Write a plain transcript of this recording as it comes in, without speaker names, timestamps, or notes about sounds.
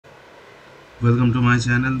Welcome to my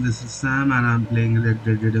channel. This is Sam and I'm playing Red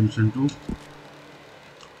Dead Redemption 2.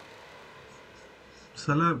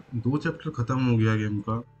 साला 2 chapter खत्म हो गया game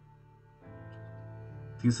का।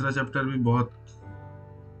 तीसरा चैप्टर भी बहुत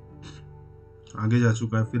आगे जा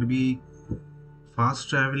चुका है, फिर भी फास्ट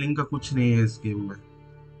ट्रैवलिंग का कुछ नहीं है इस गेम में।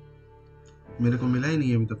 मेरे को मिला ही नहीं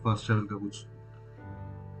है अभी तक फास्ट ट्रैवल का कुछ।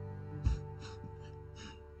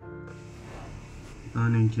 पता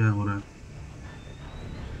नहीं क्या हो रहा है।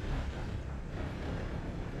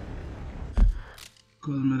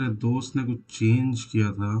 कल मेरे दोस्त ने कुछ चेंज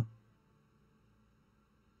किया था।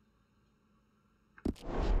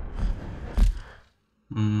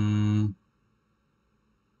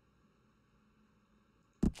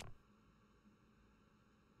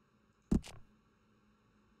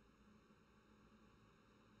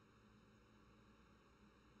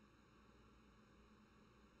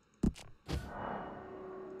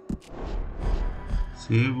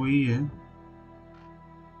 सेव वही है,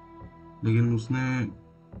 लेकिन उसने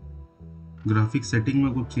ग्राफिक सेटिंग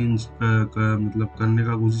में कुछ चेंज मतलब करने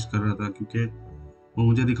का कोशिश कर रहा था, क्योंकि वो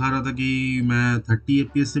मुझे दिखा रहा था कि मैं 30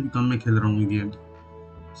 FPS से भी कम में खेल रहा हूँ ये गेम।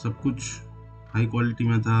 सब कुछ हाई क्वालिटी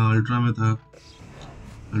में था, अल्ट्रा में था,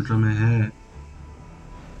 अल्ट्रा में है,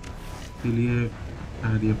 इसलिए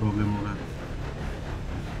शायद ये प्रॉब्लम हो रहा है।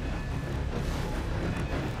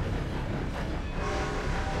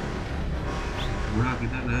 घोड़ा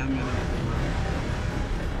किधर है मेरा?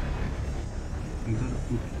 इधर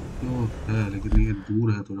कुछ तो है, लेकिन ये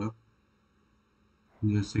दूर है थोड़ा,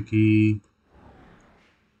 जैसे कि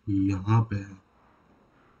यहाँ पे है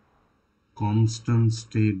कॉन्स्टेंट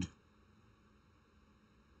स्टेट।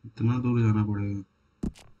 इतना दूर जाना पड़ेगा।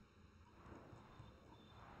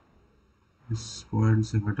 इस पॉइंट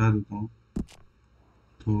से हटा देता हूँ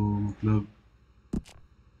तो मतलब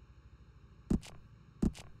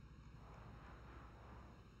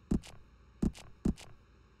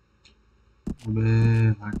अबे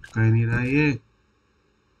हट का ही नहीं रहा ये।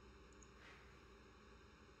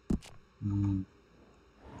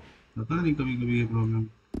 पता नहीं कभी कभी ये प्रॉब्लम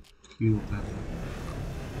क्यों होता है।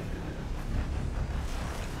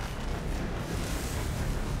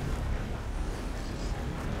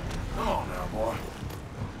 Come on now, boy.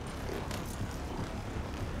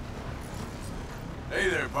 Hey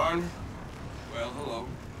there, partner. Well, hello.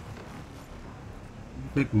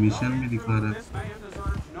 एक मिशन में दिखा रहा है। This man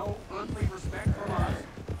deserves no earthly respect from us.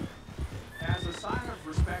 As a sign of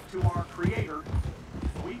respect to our Creator,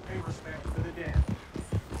 we pay respect to the dead.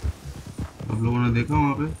 आप लोगों ने देखा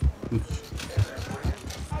वहाँ पे कुछ,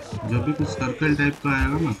 जब भी कुछ सर्कल टाइप का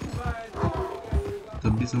आएगा ना,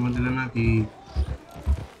 तब भी समझ लेना कि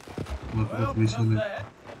वहाँ पे कुछ मिशन है।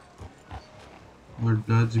 और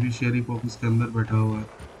डच भी शेरिफ ऑफिस के अंदर बैठा हुआ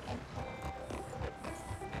है।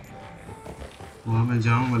 वहाँ मैं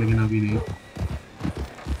जाऊँगा, लेकिन अभी नहीं।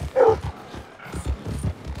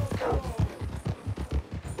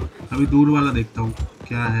 अभी दूर वाला देखता हूँ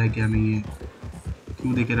क्या है क्या नहीं है,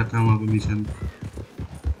 क्यों देके रखा है वहाँ पे मिशन।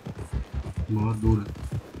 बहुत दूर है।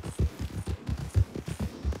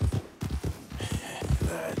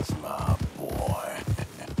 That's my boy.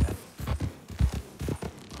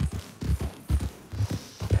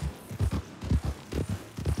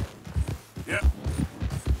 Yep.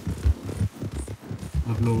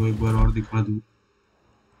 आप लोगों को एक बार और दिखा दूँ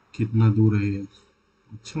कितना दूर है ये।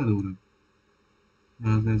 अच्छा दूर है।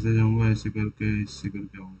 यहाँ से ऐसे जाऊँगा, ऐसे करके इससे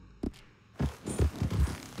करके आऊँगा।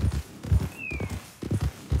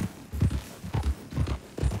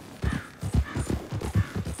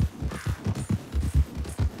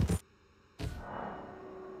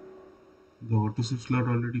 The autosave slot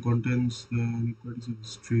already contains the iniquities of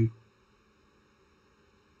history.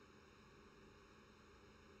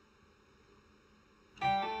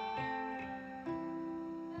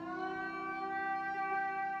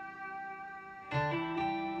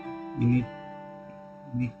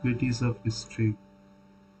 Iniquities of history.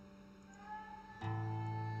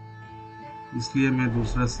 इसलिए मैं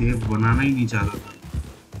दूसरा सेव बनाना ही नहीं चाहता था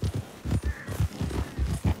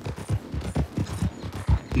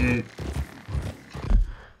कि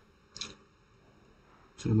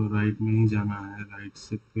चलो राइट में ही जाना है, राइट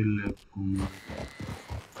से फिर लेफ्ट घूमना।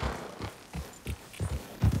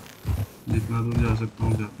 जितना दूर जा सकता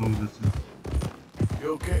हूँ जाता हूँ इधर से। You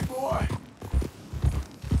okay, boy?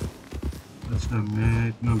 अच्छा, मैं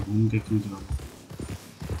इतना घूम के क्यों जा रहा हूँ?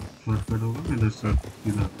 शॉर्टकट होगा इधर से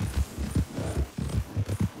इधर,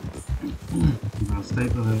 रास्ता ही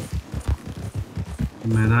तो है।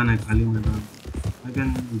 मैदान है, खाली मैदान। I can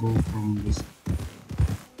go from this.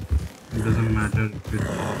 It doesn't matter if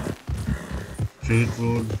it's straight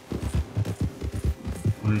road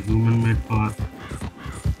or a human-made path.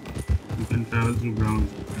 can travel through ground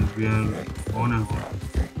as we are on a horse.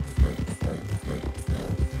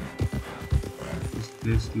 This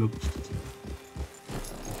place looks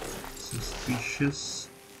suspicious.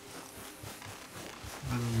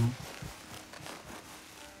 I don't know.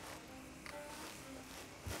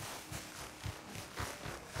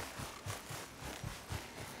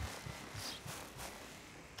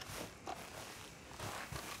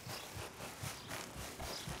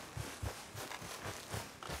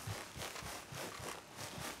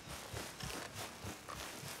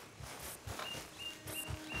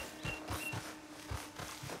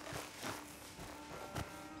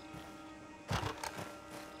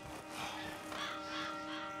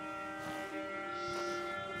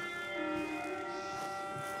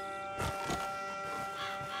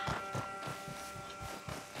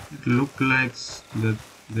 It looked like that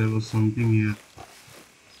there was something here,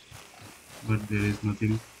 but there is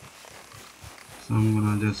nothing. So I'm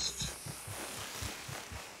gonna just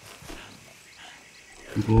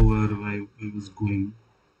go where I was going.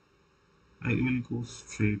 I will go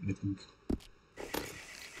straight, I think.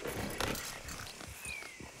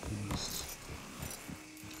 Just,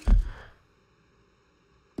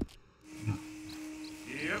 yeah,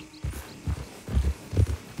 Yep.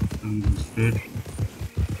 I'm going straight.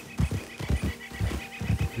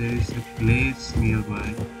 There is a place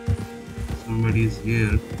nearby. Somebody is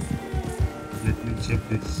here. Let me check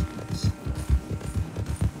this place.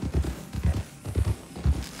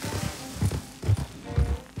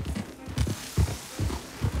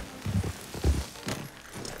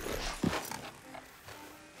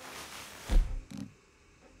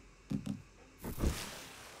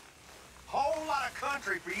 Whole lot of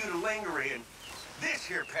country for you to linger in. This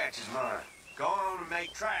here patch is mine. Go on and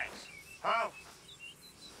make tracks. Huh?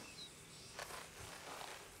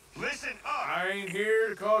 Listen up. I ain't here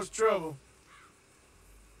to cause trouble.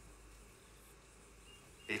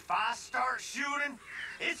 If I start shooting,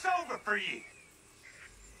 it's over for you.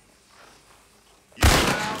 You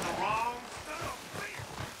found the wrong stuff.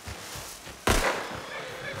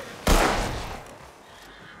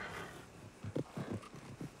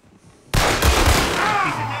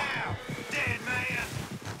 Now, dead man.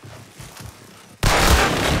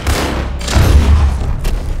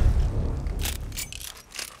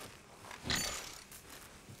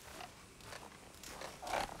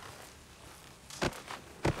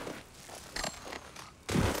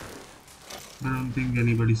 I don't think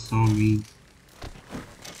anybody saw me.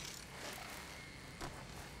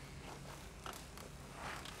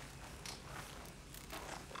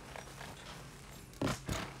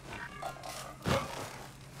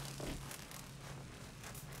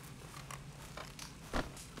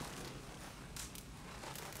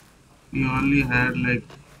 We only had like,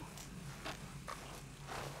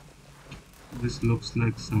 this looks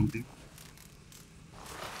like something.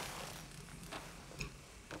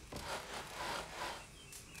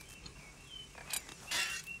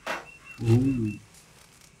 Oh,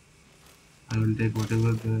 I will take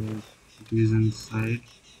whatever it is inside,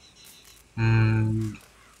 and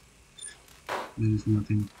there is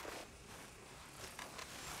nothing.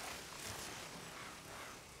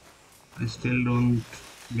 I still don't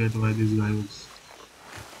get why this guy was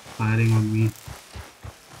firing on me.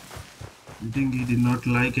 I think he did not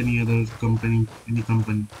like any other company, any type of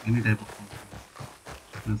company.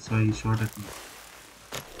 That's why he shot at me.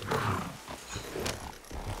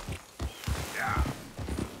 Yeah.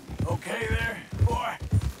 Okay there, boy.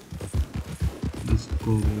 Let's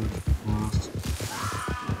go very fast.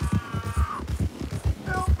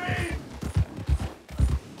 Help me!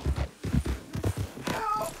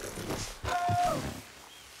 Help! Help!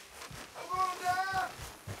 I'm gonna die!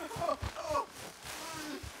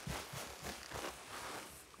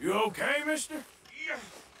 You okay, mister? Yeah.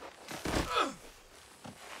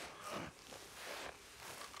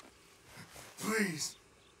 Please.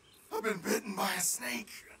 I've been bitten by a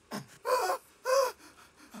snake.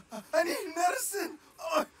 I need medicine.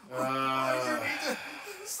 I need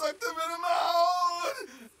to suck them into my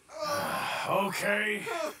own. Okay.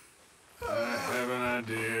 I have an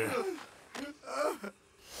idea.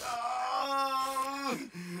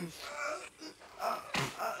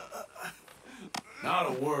 Not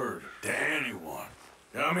a word to anyone.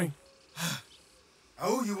 Got me? I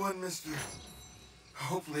owe you one, mister.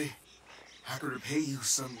 Hopefully, I can repay you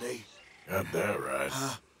someday. Got that right.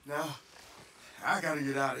 Now, I gotta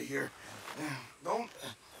get out of here. Don't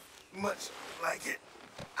much like it.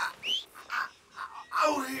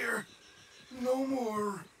 Out here. No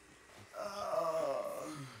more.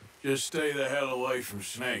 Just stay the hell away from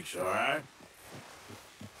snakes, all right?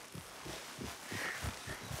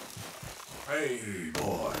 Hey,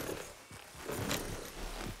 boy.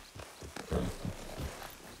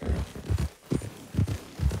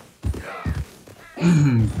 So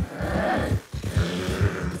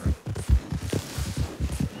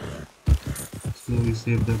we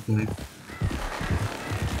saved that guy.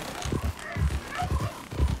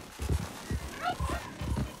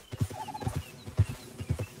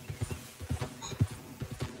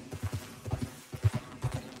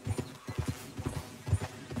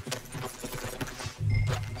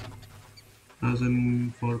 As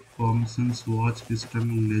in for Thompson's watch pistol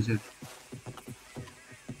legend.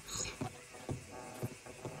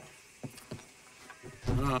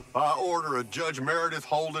 I order a Judge Meredith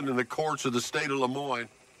Holden in the courts of the state of Lemoyne.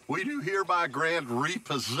 We do hereby grant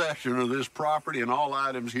repossession of this property and all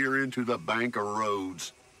items herein to the Bank of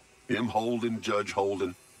Rhodes. M. Holden, Judge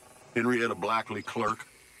Holden. Henrietta Blackley, clerk.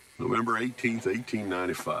 November 18th,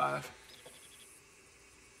 1895.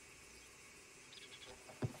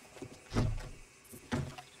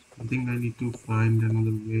 I think I need to find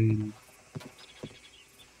another way.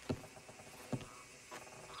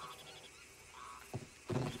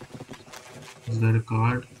 Is that a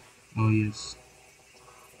card? Oh yes.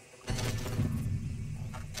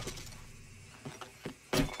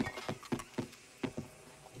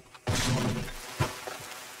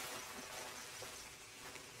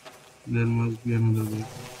 There must be another way.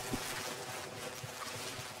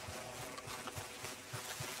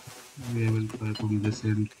 We will try from this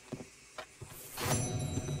end.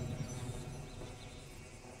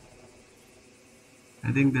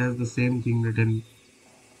 I think there's the same thing written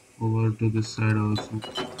over to this side also.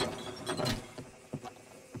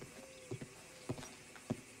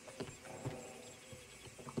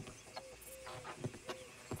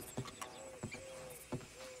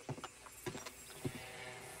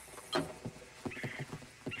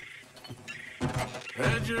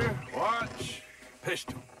 Ledger, watch,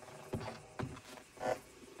 pistol.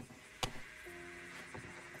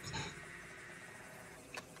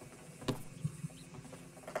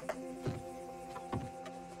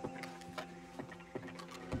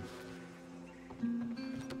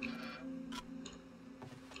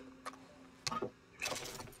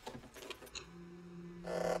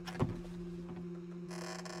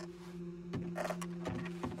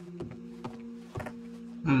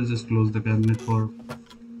 I'll just close the cabinet for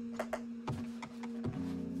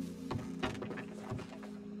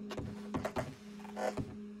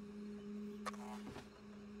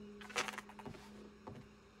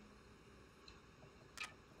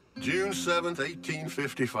June 7th,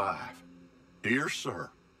 1855. Dear sir,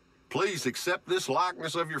 please accept this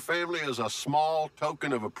likeness of your family as a small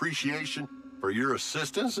token of appreciation for your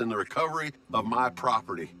assistance in the recovery of my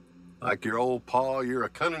property. Like your old pa, you're a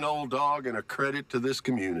cunning old dog and a credit to this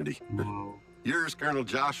community. wow. Yours, Colonel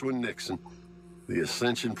Joshua Nixon, the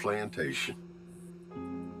Ascension Plantation.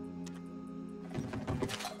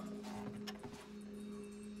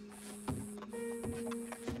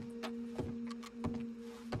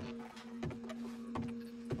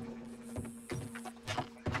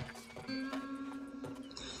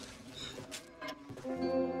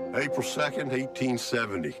 April 2nd,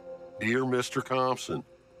 1870. Dear Mr. Thompson,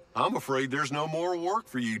 I'm afraid there's no more work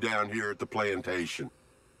for you down here at the plantation.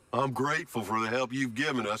 I'm grateful for the help you've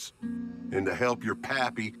given us, and the help your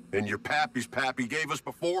pappy and your pappy's pappy gave us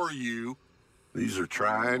before you. These are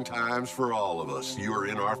trying times for all of us. You are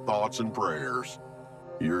in our thoughts and prayers.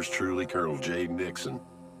 Yours truly, Colonel J. Nixon,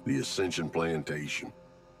 the Ascension Plantation.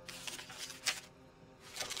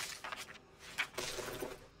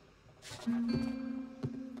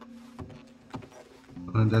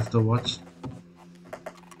 That's the watch.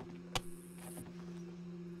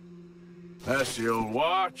 That's the old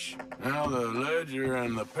watch. Now the ledger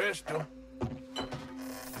and the pistol.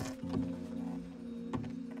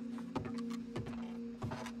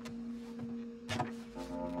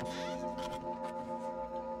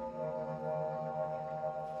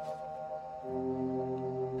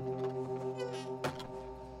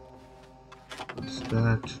 What's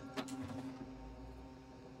that?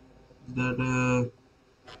 Is that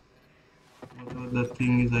whatever that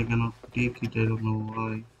thing is, I cannot take it. I don't know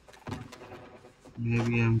why.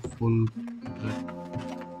 Maybe I'm full.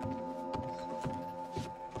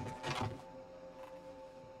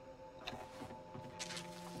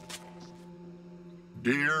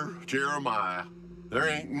 Dear Jeremiah, there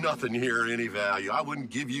ain't nothing here of any value. I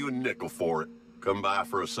wouldn't give you a nickel for it. Come by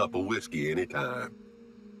for a sup of whiskey anytime.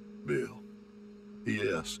 Bill.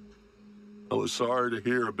 Yes. I was sorry to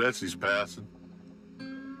hear of Betsy's passing.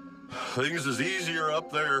 Things is easier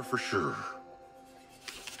up there for sure.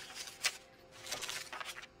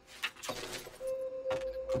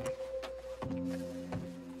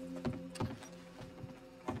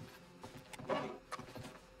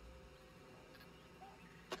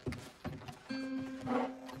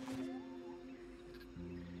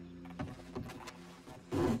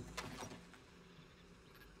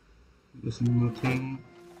 There's nothing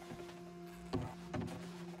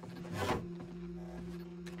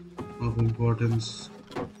of importance.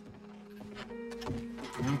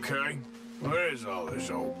 Okay. Where is all this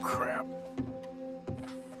old crap?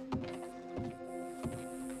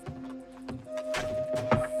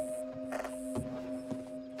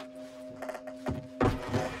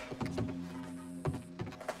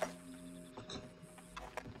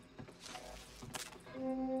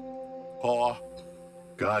 Paw,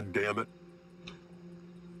 God damn it.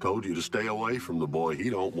 Told you to stay away from the boy.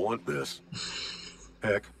 He don't want this.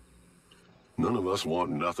 Heck, none of us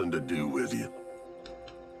want nothing to do with you.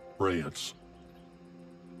 Rance.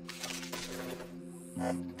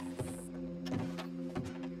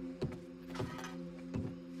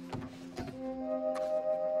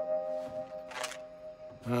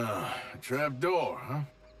 Trap door, huh?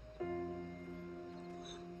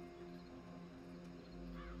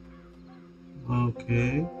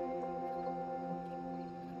 Okay.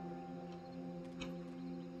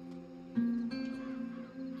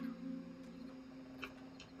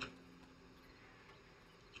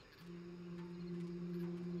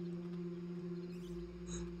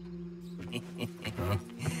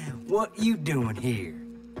 What you doing here?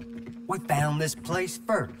 We found this place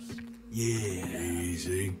first. Yeah.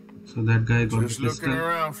 Easy. So that guy got Just the looking pistol.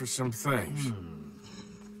 around for some things.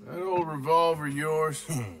 That old revolver of yours?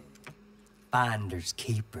 Finders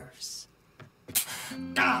keepers.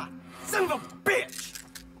 Ah, son of a bitch!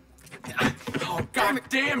 Oh, God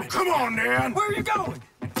damn it! Come on, Dad! Where are you going?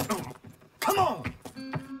 Come on!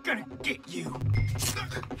 Gonna get you.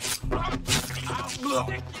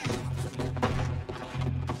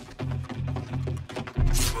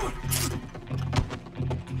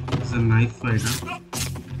 It's a knife fight, huh?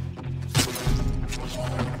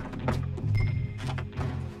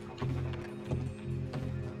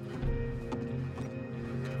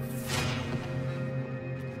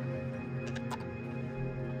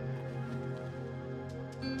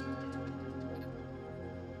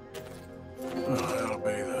 Oh, that'll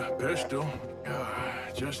be the pistol.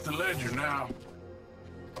 Just the ledger now.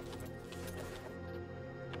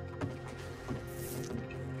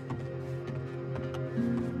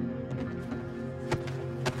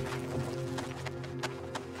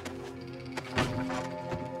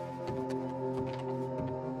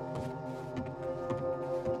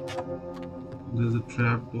 There's a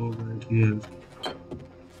trap door right here.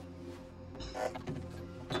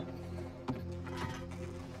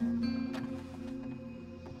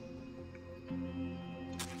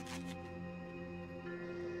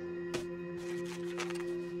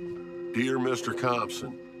 Dear Mr.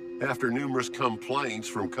 Thompson, after numerous complaints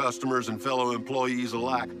from customers and fellow employees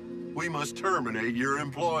alike, we must terminate your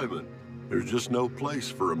employment. There's just no place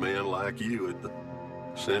for a man like you at the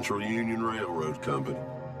Central Union Railroad Company.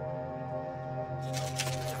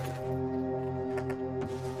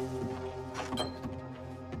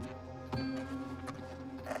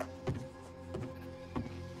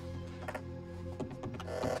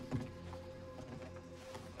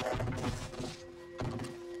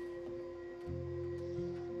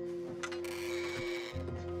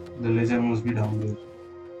 The ledger must be down there.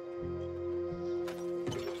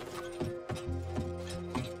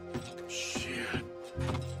 Shit.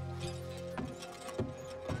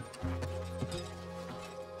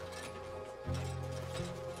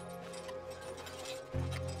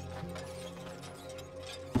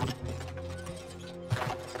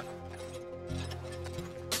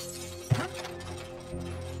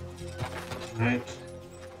 Right.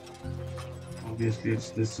 Obviously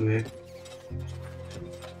it's this way.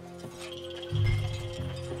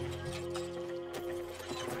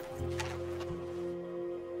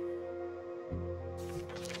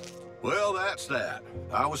 Well, that's that.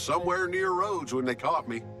 I was somewhere near Rhodes when they caught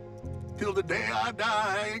me. Till the day I die,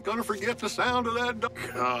 I ain't gonna forget the sound of that dog.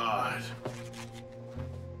 God.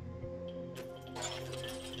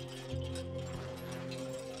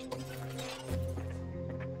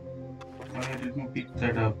 I didn't pick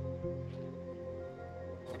that up.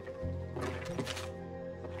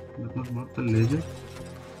 That was not the ledger.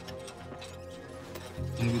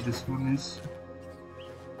 Maybe this one is.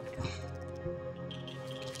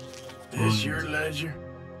 This your ledger?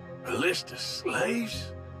 A list of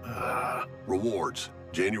slaves? Rewards.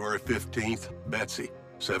 January 15th, Betsy,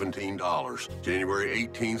 $17. January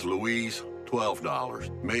 18th, Louise,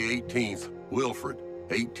 $12. May 18th, Wilfred,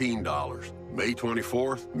 $18. May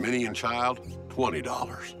 24th, Minnie and Child,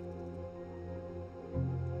 $20.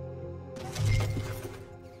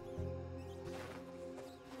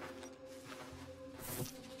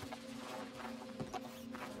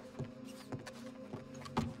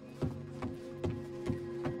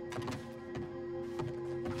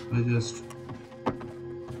 I just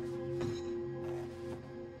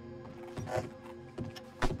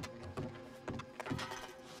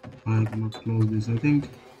I cannot close this. I think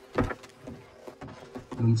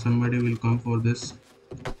when somebody will come for this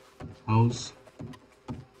house,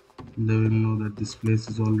 they will know that this place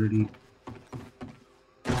is already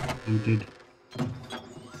emptied.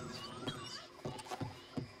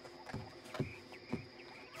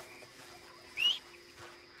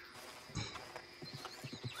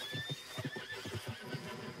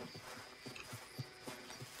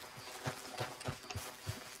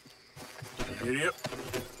 Giddy up.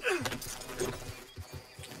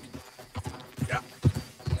 Yeah.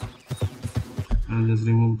 I'll just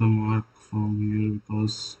remove the mark from here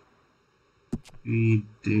because we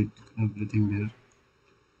did everything there.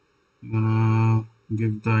 I'm gonna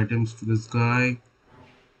give the items to this guy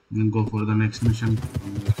and then go for the next mission.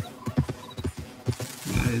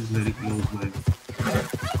 Guy is very close by.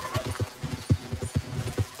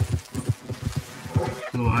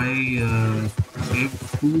 So I saved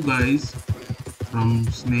 2 guys from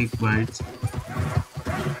snake bites.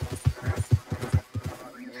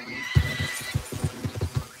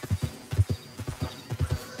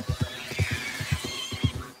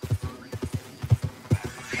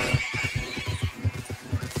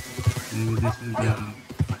 Maybe this is the...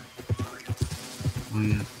 Oh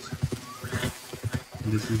yes,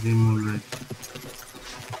 this is him alright.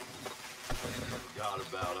 Forgot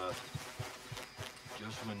about us.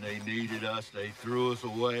 Just when they needed us, they threw us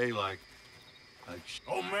away like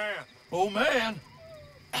Oh, man. oh man!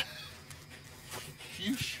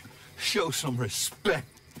 You show some respect.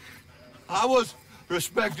 I was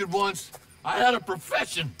respected once. I had a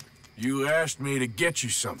profession. You asked me to get you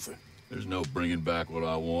something. There's no bringing back what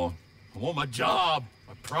I want. I want my job,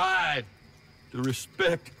 my pride, the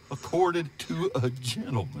respect accorded to a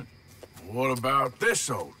gentleman. What about this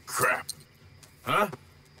old crap? Huh?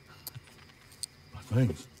 My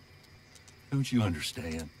things. Don't you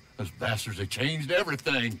understand? Those bastards, they changed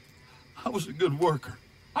everything. I was a good worker.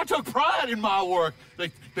 I took pride in my work.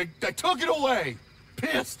 They took it away.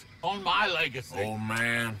 Pissed on my legacy. Oh,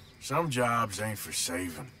 man. Some jobs ain't for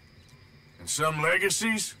saving. And some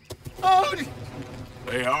legacies, Oh,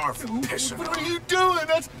 they are for pissing what on. are you doing?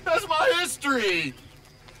 That's my history.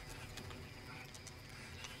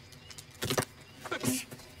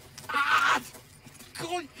 Ah!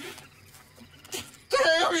 God.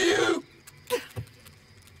 Damn you!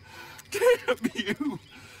 Damn you!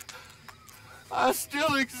 I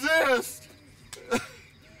still exist. I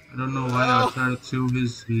don't know why Arthur threw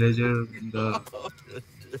his ledger in the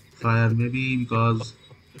fire. Maybe because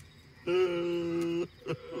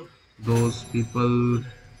those people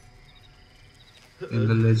in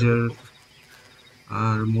the ledger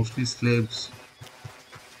are mostly slaves,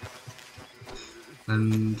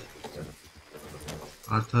 and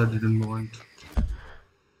Arthur didn't want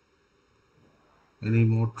any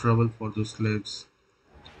more trouble for those slaves.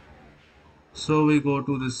 So we go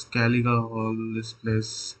to this Caliga Hall, this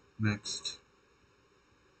place next.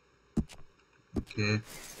 Okay,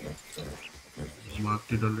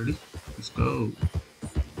 marked it already. Let's go.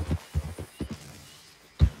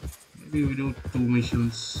 Maybe we do 2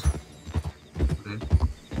 missions today.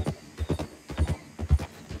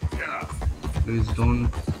 Please don't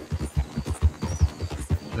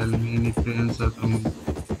tell me any trains are coming.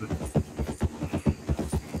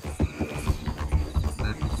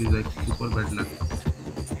 That would be like super bad luck.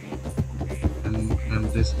 And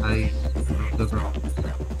I'm this high off the ground.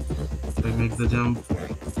 If I make the jump,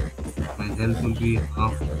 my health will be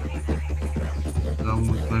half, along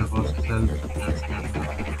with my horse's health. That's not good.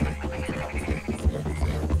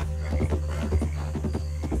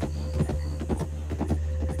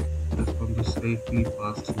 Just want to safely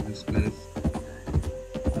pass through this place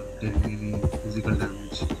without taking any physical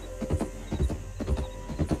damage.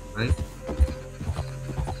 Right?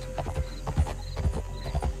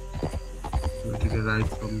 We'll take a right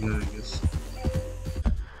from here, I guess.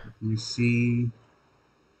 Let me see.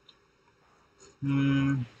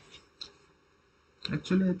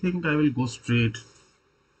 Actually, I think I will go straight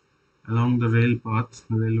along the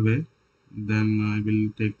railway. Then I will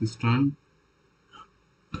take this turn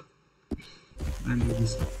and do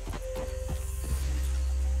this.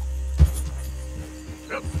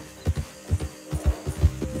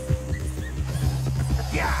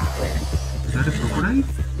 Is that a crocodile?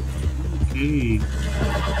 Okay.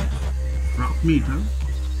 Rock meat, huh?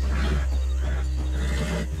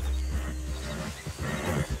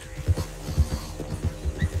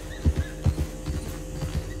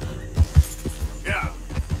 Yeah.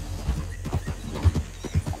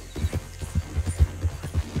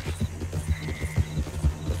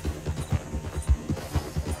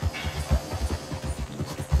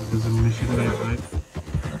 chill right?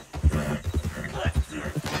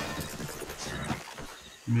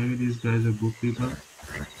 Maybe these guys are good people.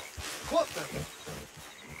 What the?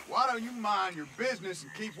 Why don't you mind your business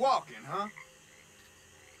and keep walking, huh?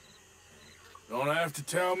 Don't have to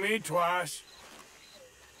tell me twice.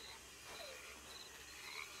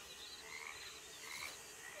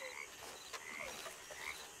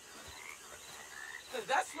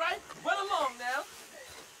 That's right. Run along now.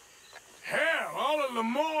 Hell, all of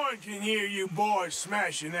Lemoyne can hear you boys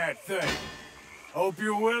smashing that thing. Hope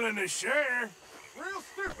you're willing to share. Real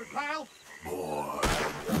stupid, pal. Boy.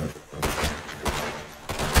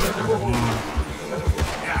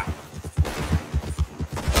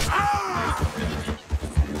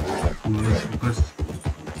 Let's focus.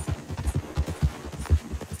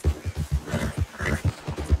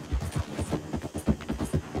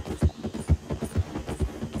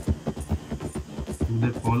 If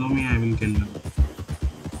they follow me, I will kill them.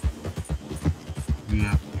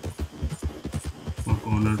 Yeah. For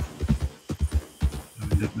corner, I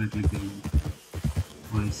will definitely kill them.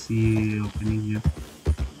 Oh, I see opening here.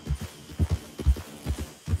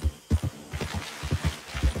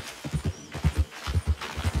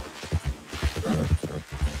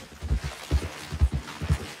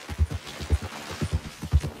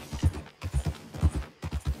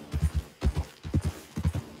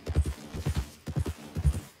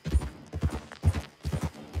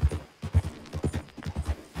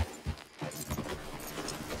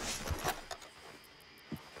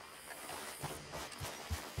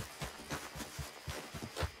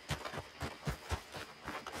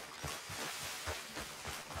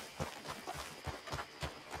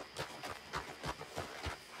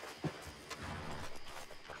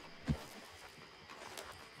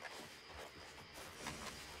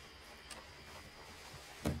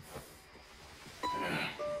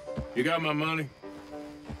 You got my money?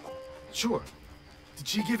 Sure. Did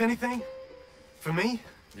she give anything? For me?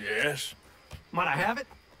 Yes. Might I have it?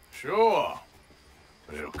 Sure.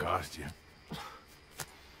 But it'll cost you.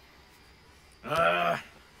 I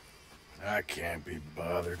can't be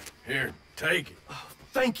bothered. Here, take it.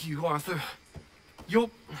 Thank you, Arthur. You'll...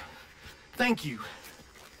 Thank you.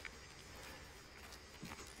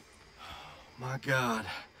 My God.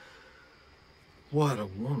 What a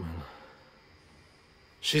woman.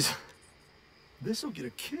 She's... This'll get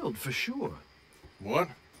her killed for sure. What?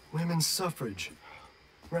 Women's suffrage.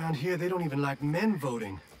 Around here, they don't even like men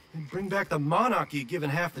voting. They'd bring back the monarchy given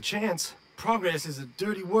half the chance. Progress is a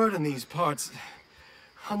dirty word in these parts.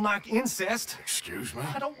 Unlike incest. Excuse me?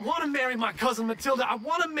 I don't want to marry my cousin Matilda. I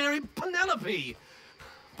want to marry Penelope.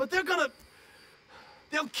 But they're gonna...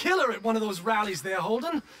 They'll kill her at one of those rallies they're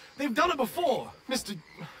holding. They've done it before. Mister,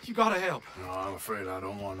 you gotta help. No, I'm afraid I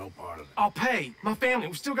don't want no part of it. I'll pay. My family,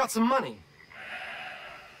 we've still got some money.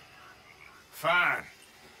 Fine.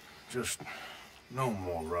 Just no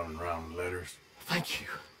more running around with letters. Thank you.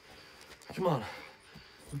 Come on.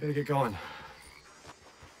 We better get going.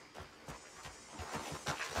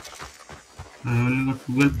 I only got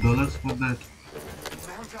 $12 for that.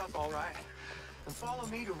 Mount up, all right. And follow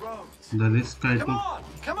me to Rhodes. The risk I took.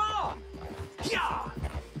 Come on! Yeah!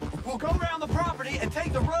 We'll go around the property and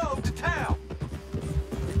take the road to town.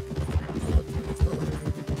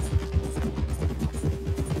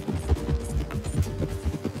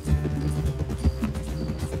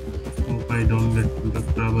 Hope I don't get into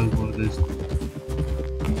trouble for this.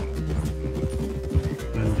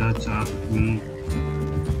 And Dutch asked me.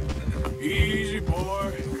 Easy,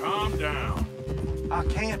 boy. Calm down. I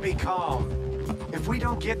can't be calm. If we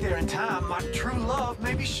don't get there in time, my true love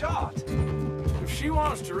may be shot. If she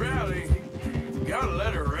wants to rally, you gotta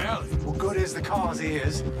let her rally. Well, good as the cause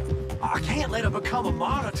is, I can't let her become a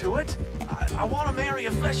martyr to it. I want to marry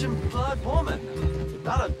a flesh and blood woman,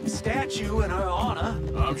 not a statue in her honor.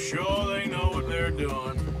 I'm sure they know what they're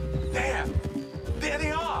doing. There! There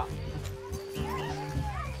they are!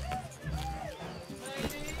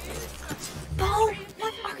 Bo,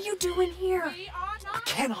 what are you doing here? I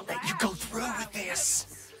cannot let you go through with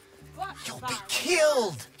this. You'll be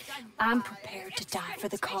killed. I'm prepared to die for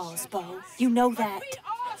the cause, Bo. You know that.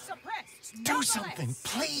 Do something,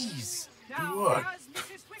 please. Do what?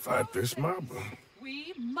 Fight this mob?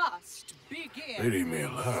 We must begin. They'd eat me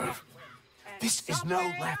alive. This is no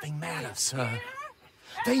laughing matter, sir.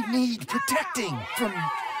 They need protecting from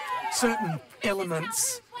certain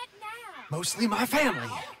elements. Mostly my family.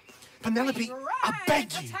 Penelope, I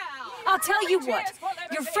beg you. I'll tell you what.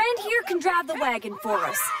 Your friend here can drive the wagon for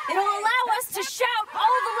us. It'll allow us to shout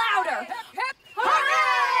all the louder.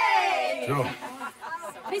 Hooray! Sure.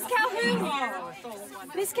 Miss Calhoun!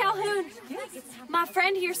 Miss Calhoun! My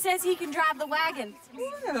friend here says he can drive the wagon.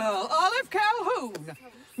 Well, Olive Calhoun.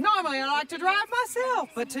 Normally I like to drive myself,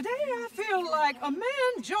 but today I feel like a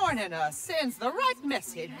man joining us sends the right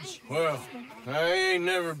message. Well, I ain't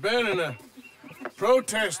never been in a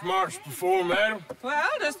protest march before, madam. Well,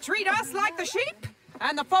 just treat us like the sheep,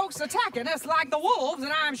 and the folks attacking us like the wolves,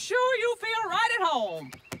 and I'm sure you feel right at home.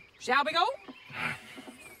 Shall we go?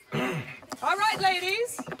 All right,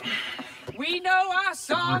 ladies. We know our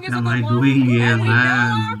song is a good one, doing here, and we know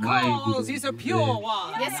man? our cause is a pure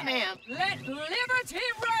one. Yes, ma'am. Let liberty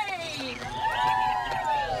reign.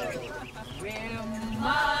 We're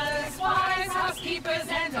mothers, wives, housekeepers,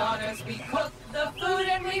 and daughters. We cook the food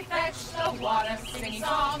and we fetch the water, singing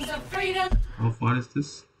songs of freedom. How far is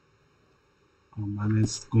this? Oh man,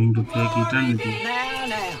 it's going to take eternity.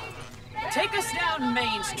 Now. Take us down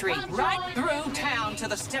Main Street, right through town to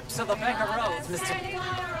the steps of the Becker Roads, Mr.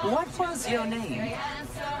 What was your name?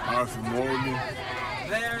 Arthur Morgan.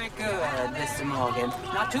 Very good, Mr. Morgan.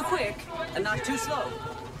 Not too quick and not too slow.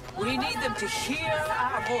 We need them to hear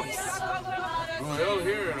our voice. Well, they'll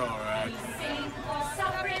hear it all right.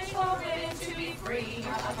 Suffrage for women to be free.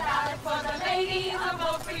 A ballot for the ladies, a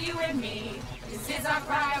vote for you and me. This is our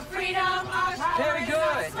cry of freedom, our power. Very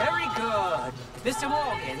good, very good. Mr.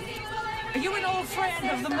 Morgan, are you an old friend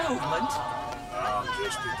of the movement? I'm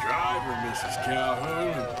just a driver, Mrs.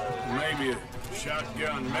 Calhoun, and maybe a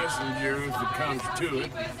shotgun messenger if it comes to it.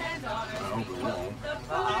 I hope it won't.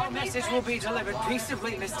 Our message will be delivered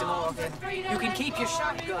peaceably, Mr. Morgan. You can keep your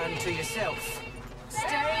shotgun to yourself.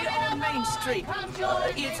 Stay on Main Street.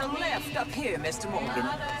 It's a left up here, Mr. Morgan.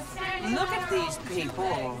 Look at these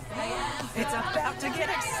people. It's about to get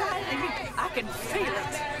exciting. I can feel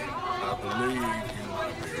it. I believe you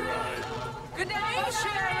might be right. Good day,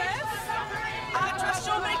 Sheriff. I trust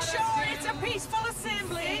you'll make sure it's a peaceful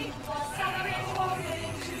assembly.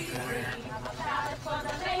 For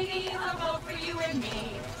the ladies, a vote for you and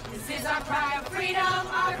me. This is our cry of freedom.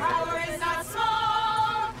 Our power is not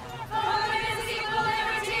small. For women's equal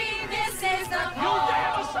liberty, this is the call. You'll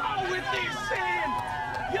damn us all with this sin!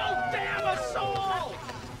 You'll damn us all!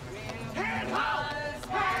 Hand out!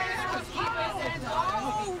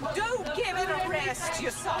 Oh, do give it a rest, you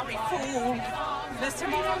sorry fool. Mr.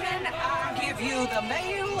 Morgan, I'll give you the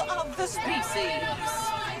male of the species.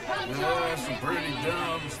 That's a pretty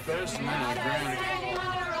dumb specimen, Granny.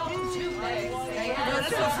 A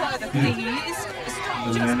little further, please.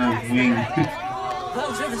 Stop just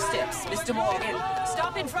Those are the steps, Mr. Morgan.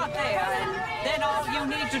 Stop in front there, and then all you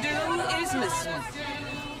need to do is listen.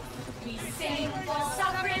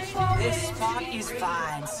 This spot is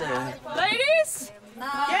fine, sir. Ladies,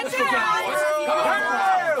 get down! Go home!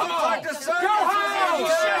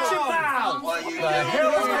 Shut your mouth! What the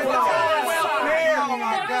hell is going on? Oh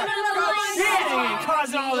my God! Shit, ain't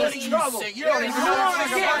causing all this trouble. You don't even know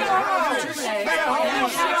what's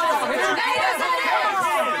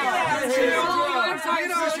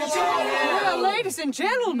Well, ladies and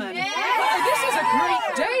gentlemen, this is a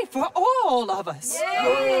great day for all of us.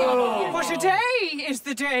 For today is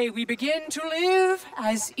the day we begin to live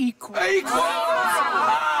as equals.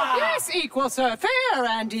 Yes, equal, sir. Fair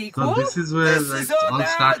and equal. So this is where like all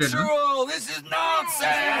started, huh? This is nonsense.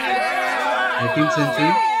 18th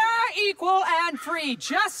century. Equal and free,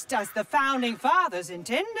 just as the Founding Fathers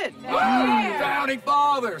intended. Founding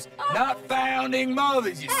fathers, not founding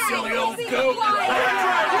mothers, you silly old goat.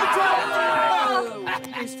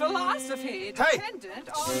 His philosophy dependent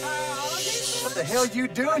on biology. What the hell you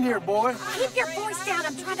doing here, boy? Keep your voice down.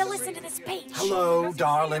 I'm trying to listen to the speech. Hello,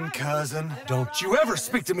 darling cousin. Don't you ever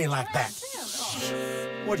speak to me like that.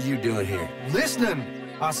 What are you doing here? Listening,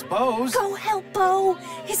 I suppose. Go help Bo.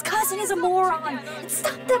 His cousin is a moron.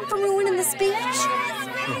 Stop them from ruining the speech.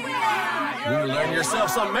 You learn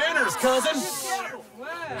yourself some manners, cousin.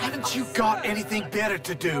 Haven't you got anything better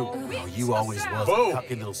to do? Oh, you always was Bo, a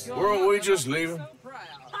cocky little... weren't we just leaving?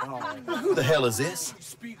 Who the hell is this?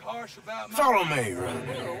 Follow me,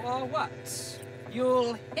 right? What?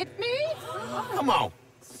 You'll hit me? Come on.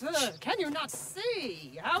 Sir, can you not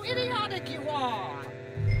see how idiotic you are?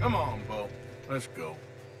 Come on, Bo. Let's go.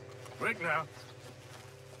 Quick now.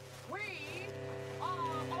 We are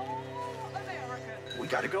all Americans. We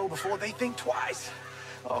gotta go before they think twice.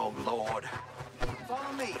 Oh, Lord.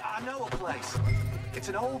 Follow me. I know a place. It's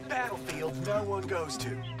an old battlefield no one goes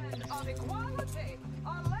to. Of equality, a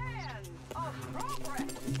land of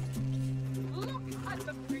progress. Look at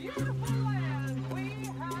the beautiful land we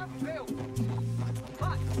have built.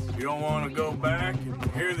 But You don't want to go back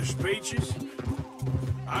and hear the speeches?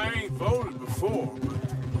 I ain't voted before,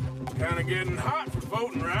 but kind of getting hot for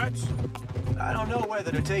voting rights. I don't know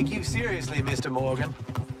whether to take you seriously, Mr. Morgan.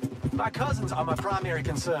 My cousins are my primary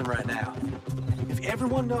concern right now. If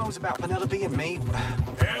everyone knows about Penelope and me...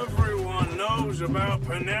 Everyone knows about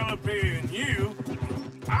Penelope and you.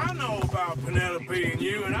 I know about Penelope and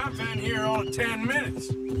you, and I've been here all 10 minutes.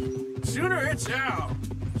 Sooner it's out,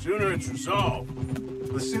 sooner it's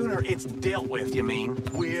resolved. The sooner it's dealt with, you mean?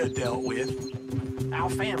 We're dealt with. Our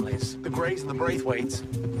families, the Grays and the Braithwaites,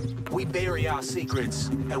 we bury our secrets,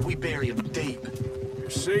 and we bury them deep. Your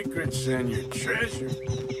secrets and your treasure.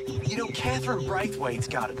 You know, Catherine Braithwaite's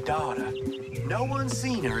got a daughter. No one's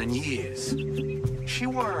seen her in years. She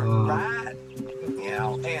weren't right, you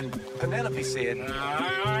know, and Penelope said...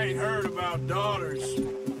 I ain't heard about daughters.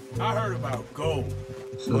 I heard about gold.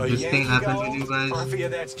 So well, this thing happened to you guys? I fear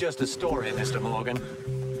that's just a story, Mr. Morgan.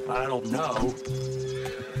 I don't know.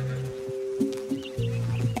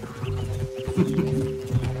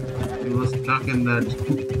 He was stuck in that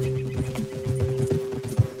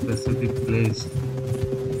specific place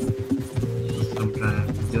for some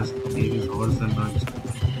time. He just gave his horse and runs.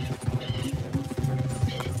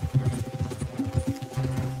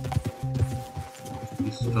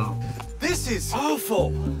 He stopped. This is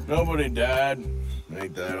awful! Nobody died.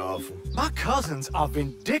 Ain't that awful? My cousins are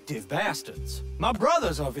vindictive bastards. My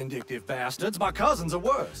brothers are vindictive bastards. My cousins are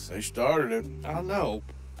worse. They started it. I know,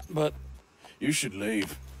 but... You should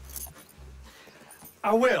leave.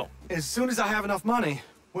 I will, as soon as I have enough money.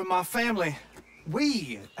 When my family...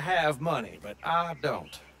 We have money, but I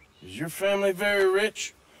don't. Is your family very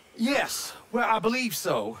rich? Yes, well, I believe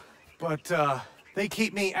so. But, they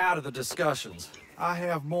keep me out of the discussions. I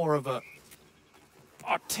have more of a...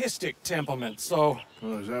 artistic temperament, so...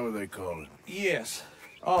 Oh, is that what they call it? Yes.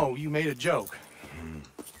 Oh, you made a joke.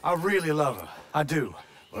 I really love her. I do.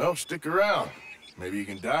 Well, stick around. Maybe you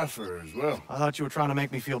can die for her as well. I thought you were trying to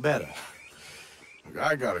make me feel better. Look,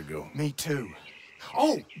 I gotta go. Me too.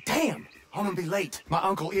 Oh, damn! I'm gonna be late. My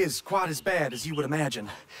uncle is quite as bad as you would imagine.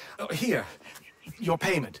 Here, your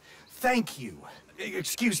payment. Thank you.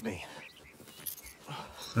 Excuse me.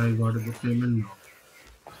 So I got the payment now.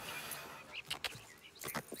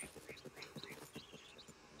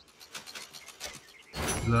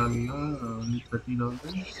 La la, only $30.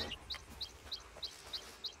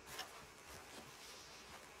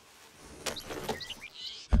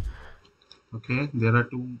 Okay, there are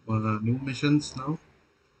two new missions now.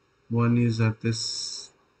 One is at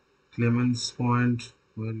this Clemens Point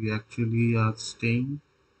where we actually are staying,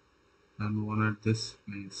 and one at this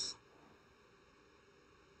place.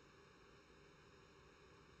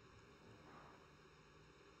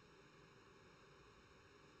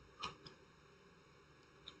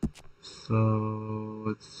 So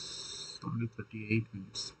it's only 38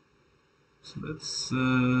 minutes. So let's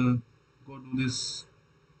go do this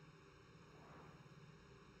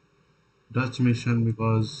Dutch mission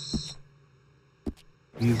because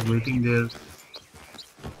he's waiting there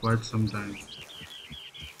quite some time.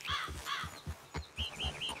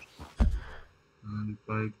 And if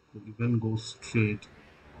I even go straight,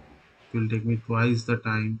 it will take me twice the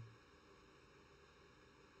time.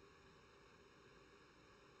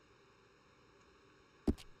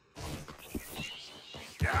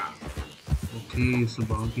 Okay, so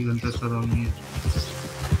bounty hunters are on me.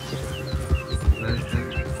 Right there.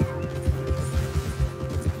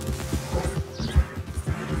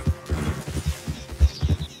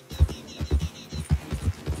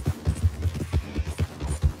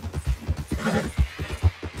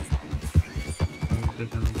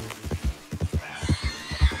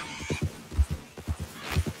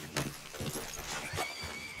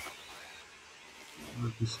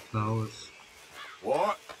 These flowers.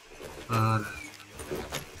 What?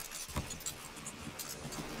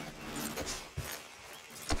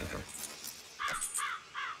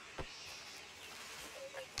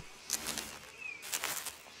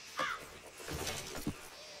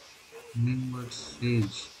 Nimble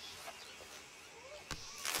sage.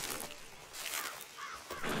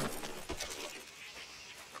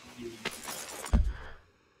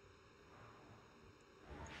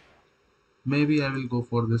 Maybe I will go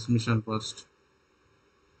for this mission first.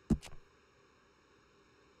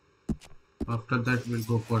 After that we'll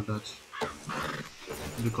go for Dutch.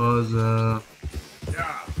 Because I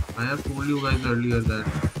have told you guys earlier that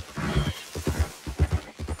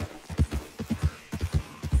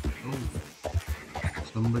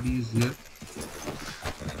somebody is here.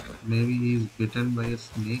 Maybe he's bitten by a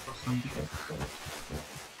snake or something.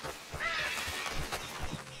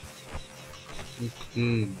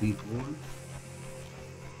 Okay, behold.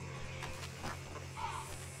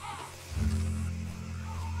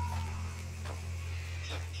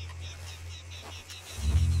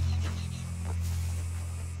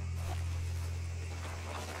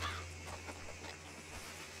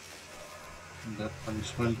 That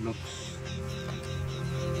punishment looks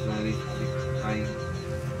very horrifying.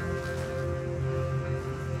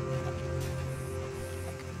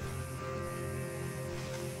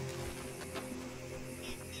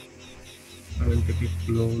 I will take a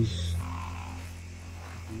close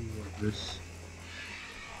view of this.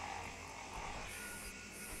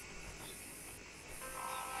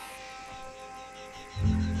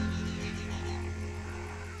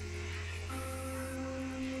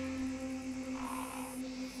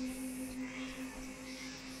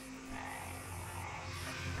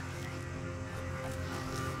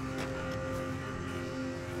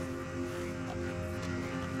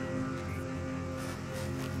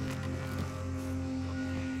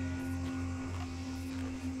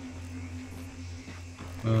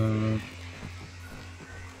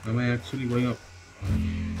 Am I actually going up?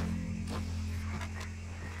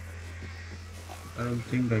 I don't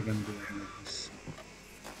think I can do it like this.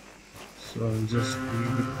 So I'll just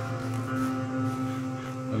leave it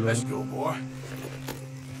alone. Let's go, boy.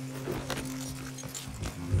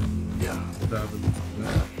 Yeah. Travel.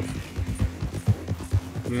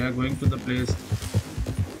 We are going to the place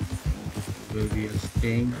where we are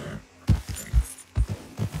staying.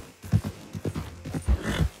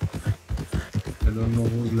 I don't know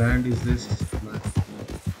whose land is this, but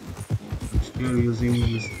I'm still using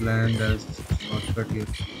this land as shortcut here.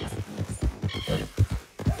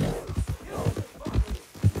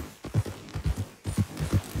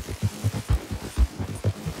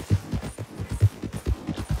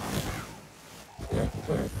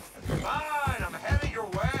 Fine, I'm headed your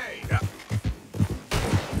way.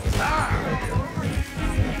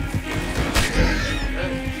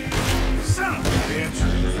 Son of a bitch.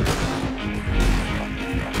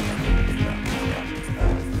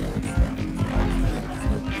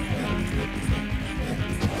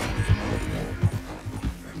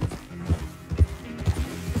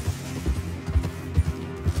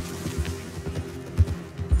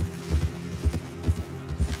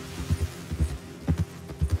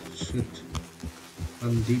 Shit.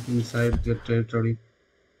 I'm deep inside the territory.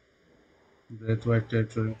 Breath white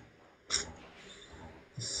territory.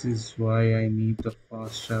 This is why I need the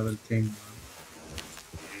fast travel thing, man.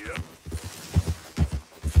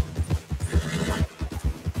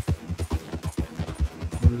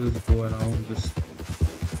 We'll just go around this.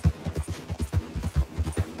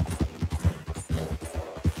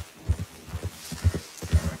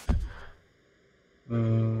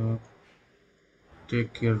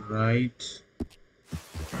 Take a right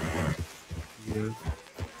here.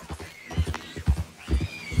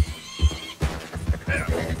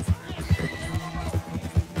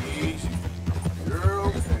 Easy. You're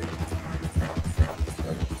okay.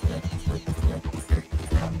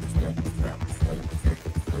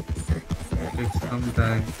 Takes some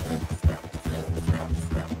time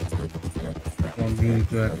for me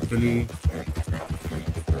to actually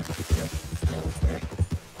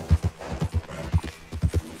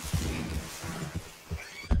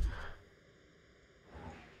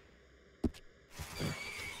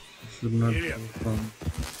should not go from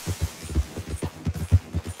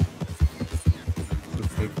should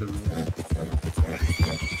take the road.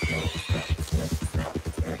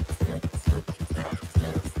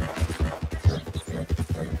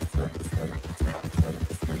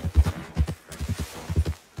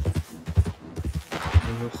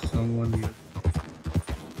 There was someone here.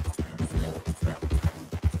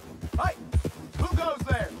 Hey! Who goes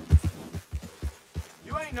there?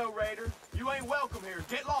 You ain't no raider. You ain't welcome here.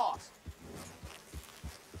 Get lost.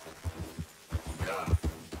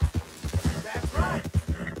 That's right.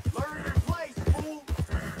 Learn your place, fool.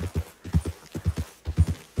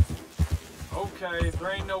 Okay,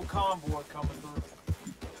 there ain't no convoy coming through.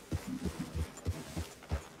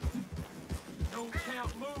 No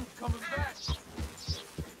count move coming back.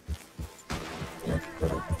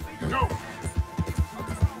 Go.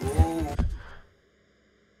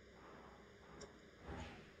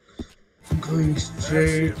 Going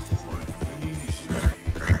straight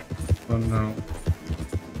for now.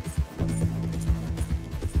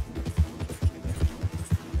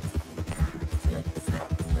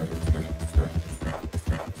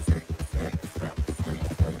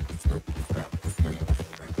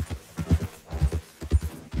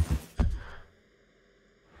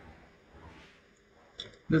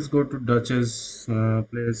 Let's go to Dutch's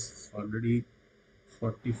place. Already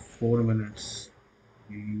 44 minutes.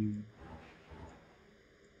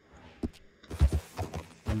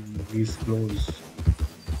 He's close.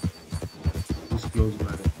 He's close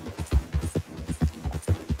by.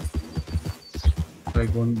 If I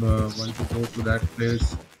want to go to that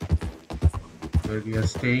place where we are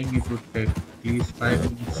staying, it would take least 5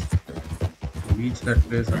 minutes to reach that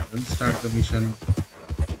place and then start the mission.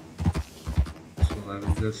 So I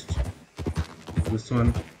will just do this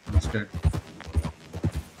one instead.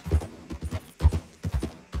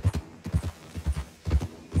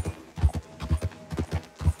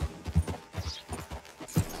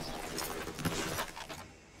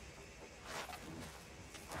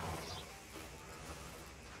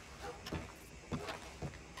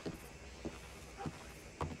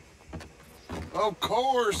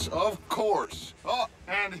 Of course. Oh,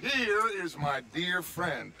 and here is my dear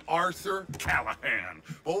friend, Arthur Callahan.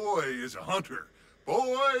 Boy is a hunter.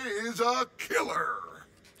 Boy is a killer.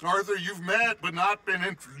 Arthur, you've met but not been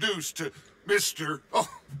introduced to Mr. Oh,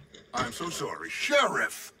 I'm so sorry,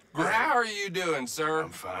 Sheriff Gray. How are you doing, sir? I'm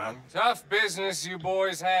fine. Tough business you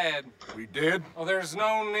boys had. We did? Well, there's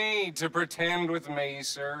no need to pretend with me,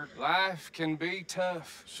 sir. Life can be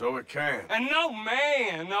tough. So it can. And no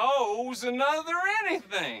man owes another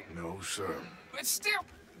anything. No, sir. But still,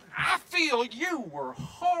 I feel you were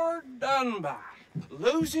hard done by.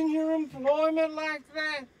 Losing your employment like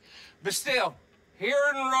that. But still, here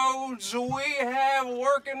in Rhodes, we have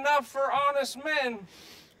work enough for honest men.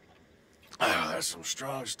 Ah, that's some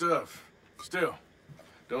strong stuff. Still,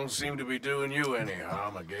 don't seem to be doing you any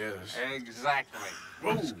harm, I guess. Exactly.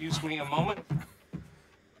 Whoa. Excuse me a moment.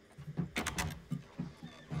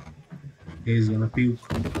 He's gonna puke.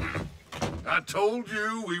 I told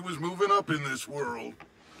you we was moving up in this world.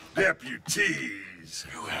 Deputies.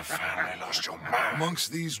 You have finally lost your mind.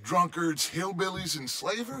 Amongst these drunkards, hillbillies, and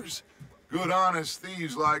slavers? Good honest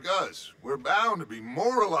thieves like us. We're bound to be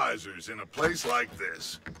moralizers in a place like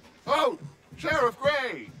this. Oh, Sheriff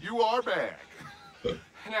Gray, you are back.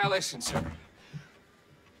 Now listen, sir.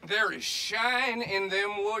 There is shine in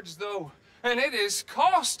them woods, though. And it is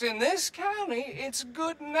costing this county its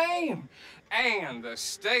good name. And the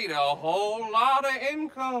state a whole lot of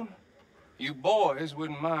income. You boys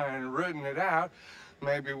wouldn't mind rooting it out.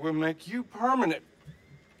 Maybe we'll make you permanent.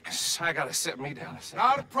 I gotta sit me down a second.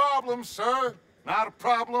 Not a problem, sir. Not a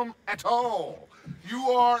problem at all. You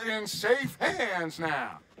are in safe hands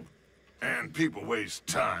now. And people waste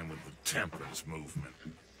time with the temperance movement.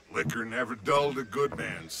 Liquor never dulled a good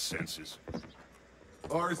man's senses.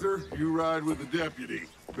 Arthur, you ride with the deputy.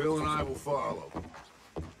 Bill and I will follow.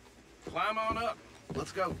 Climb on up.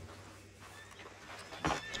 Let's go.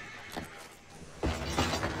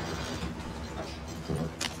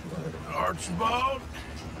 Archibald?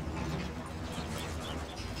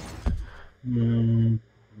 Where are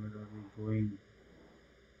we going?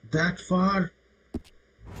 That far?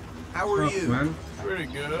 How are you? Man. Pretty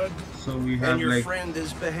good. So we have And your like friend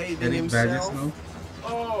is behaving any badges himself? now?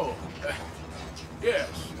 Oh, yes.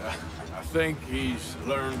 I think he's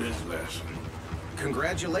learned his lesson.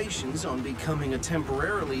 Congratulations on becoming a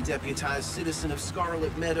temporarily deputized citizen of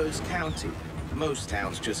Scarlet Meadows County. Most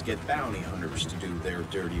towns just get bounty hunters to do their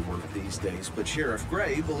dirty work these days, but Sheriff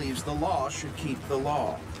Gray believes the law should keep the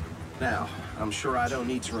law. Now, I'm sure I don't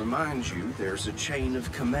need to remind you, there's a chain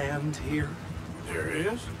of command here. There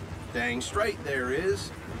is? Dang straight there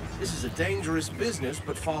is. This is a dangerous business,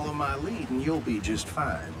 but follow my lead and you'll be just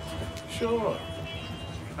fine. Sure.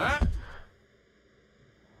 Huh?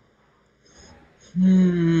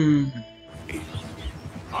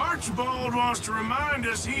 Archibald wants to remind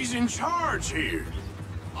us he's in charge here.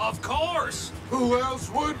 Of course. Who else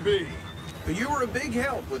would be? You were a big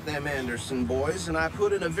help with them Anderson boys, and I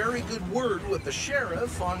put in a very good word with the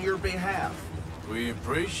sheriff on your behalf. We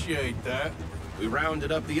appreciate that. We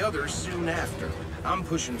rounded up the others soon after. I'm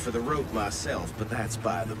pushing for the rope myself, but that's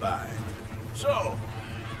by the by. So,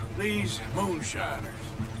 these moonshiners.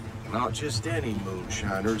 Not just any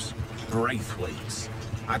moonshiners, Braithwaites.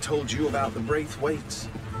 I told you about the Braithwaites.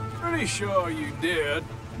 Pretty sure you did.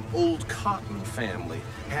 Old Cotton family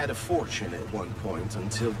had a fortune at one point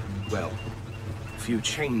until, well, a few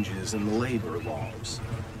changes in the labor laws.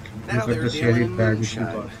 Now they're dealing in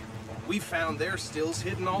moonshine. We found their stills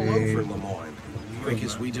hidden all over Lemoyne. Quick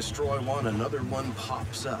as we destroy one, another one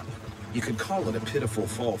pops up. You could call it a pitiful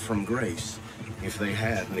fall from grace, if they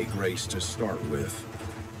had any grace to start with.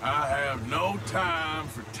 I have no time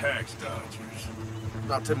for tax dodgers.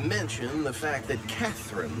 Not to mention the fact that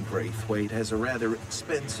Catherine Braithwaite has a rather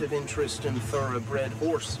expensive interest in thoroughbred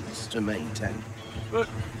horses to maintain. But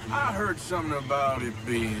I heard something about it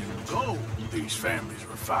being gold these families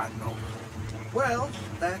were fighting over. Well,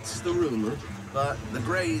 that's the rumor. But the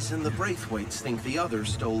Grays and the Braithwaites think the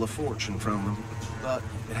others stole a fortune from them. But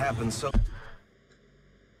it happened so...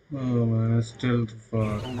 Oh man, it's still too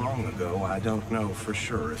far. Long ago, I don't know for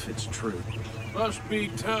sure if it's true. Must be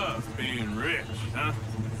tough being rich, huh?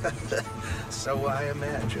 So I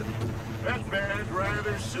imagine. That badge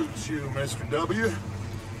rather suits you, Mr. W.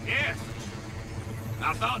 Yes.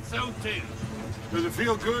 I thought so too. Does it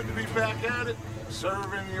feel good to be back at it?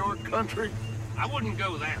 Serving your country? I wouldn't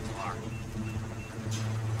go that far.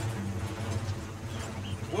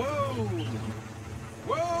 Whoa!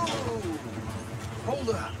 Whoa! Hold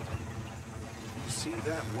up. You see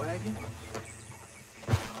that wagon?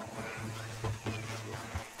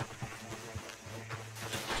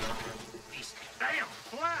 These damn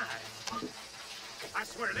flies. I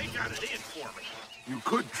swear they got it in for me. You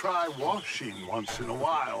could try washing once in a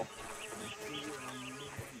while.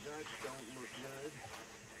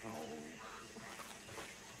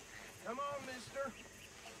 Come on, mister.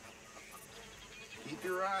 Keep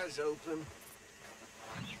your eyes open.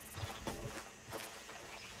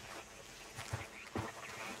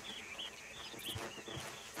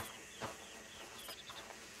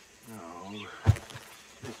 No,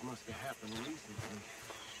 this must have happened recently.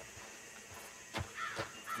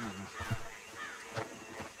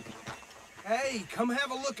 Hey, come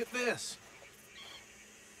have a look at this.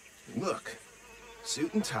 Look,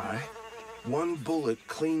 suit and tie, one bullet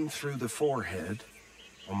clean through the forehead.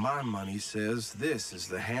 Well, my money says this is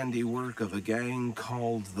the handiwork of a gang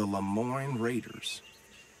called the Lemoyne Raiders.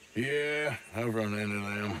 Yeah, I've run into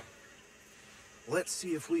them. Let's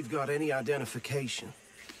see if we've got any identification.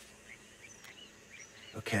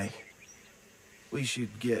 Okay. We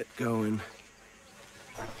should get going.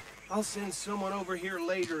 I'll send someone over here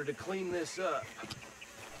later to clean this up.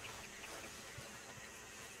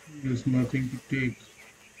 There's nothing to take.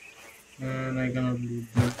 And I cannot loot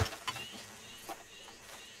that.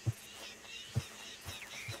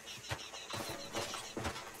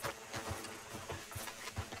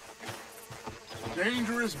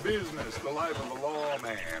 Dangerous business, the life of a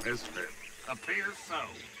lawman, isn't it? Appears so.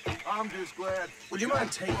 I'm just glad... Would you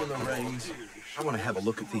mind taking the reins? I want to have a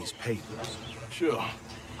look at these papers. Sure.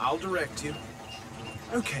 I'll direct you.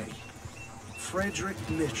 Okay. Frederick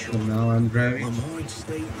Mitchell. So now I'm driving. Lemoyne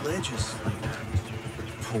State Legislator.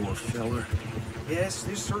 Poor feller. Yes,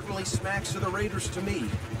 this certainly smacks of the Raiders to me.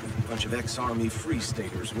 Bunch of ex-Army Free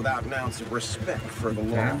Staters without an ounce of respect for the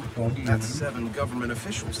law. That's 7 government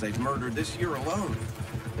officials they've murdered this year alone.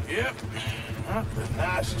 Yep. Not the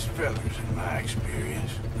nicest fellas in my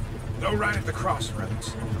experience. Go right at the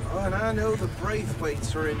crossroads. Oh, and I know the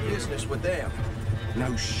Braithwaites are in business with them.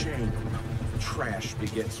 No shame. Trash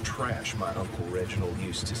begets trash, my Uncle Reginald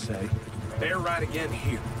used to say. They're right again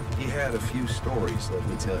here. He had a few stories, let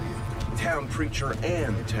me tell you. Town preacher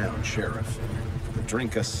and town sheriff.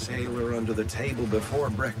 Drink a sailor under the table before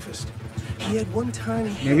breakfast. He had one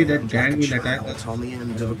tiny Maybe that hand gang like a will attack child us. on the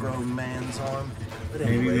end of a grown man's arm. But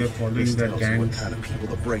Maybe anyway, we're following this that tells you what gang's kind of people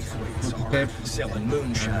the Braithwaites are. footsteps. Selling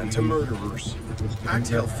moonshine to murderers. I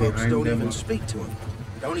tell folks behind don't them. even speak to him.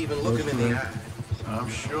 Don't even look him in the eye. I'm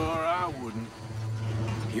sure I wouldn't.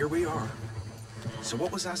 Here we are. So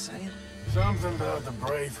what was I saying? Something about the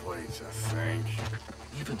Braithwaites, I think.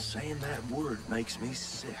 Even saying that word makes me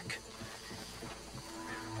sick.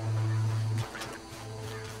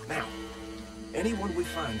 Now, anyone we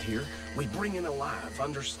find here, we bring in alive,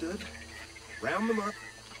 understood? Round them up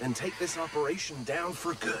and take this operation down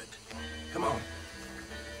for good. Come on.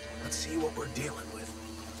 Let's see what we're dealing with.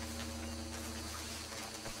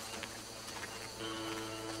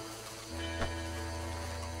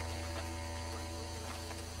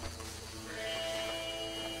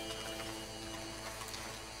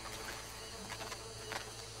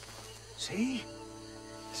 See?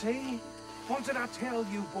 See? What did I tell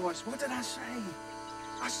you, boys? What did I say?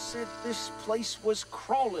 I said this place was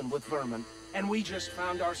crawling with vermin, and we just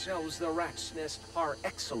found ourselves the rat's nest par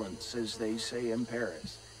excellence, as they say in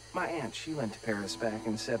Paris. My aunt, she went to Paris back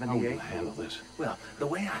in '78. I'll handle this. Well, the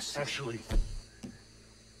way I said... Actually,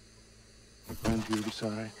 my friend here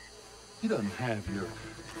beside, he doesn't have your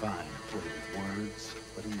fine-plated words,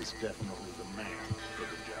 but he is definitely the man for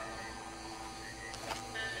the job.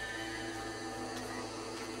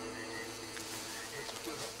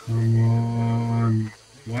 Come on.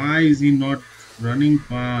 Why is he not running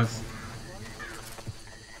fast?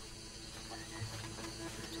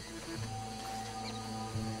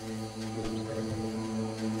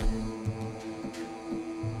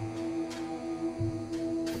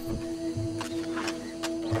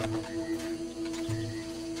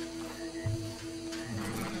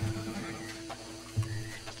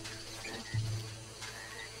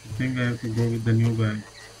 I think I have to go with the new guy.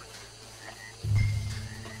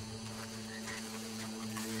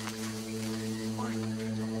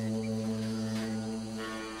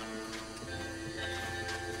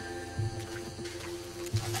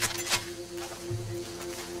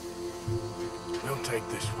 take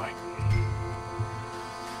this way.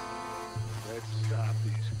 Let's stop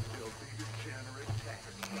these filthy, degenerate tax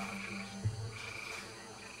dodgers.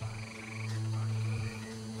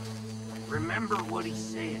 Remember what he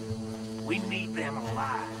said. We need them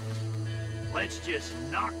alive. Let's just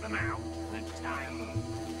knock them out and tie them up.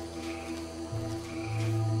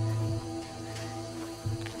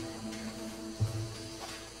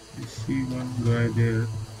 I see one guy there.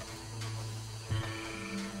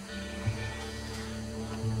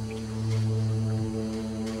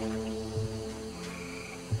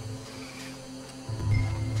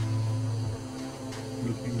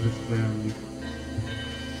 Looking this way only.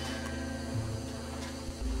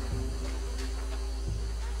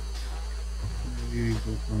 Maybe we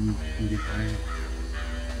go from behind.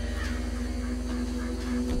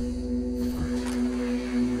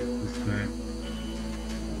 This guy.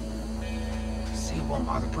 See one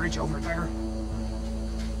by the bridge over there?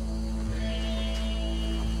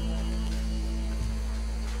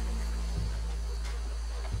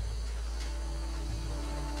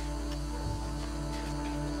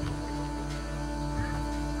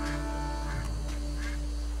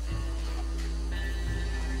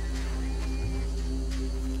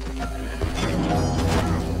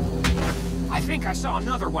 I think I saw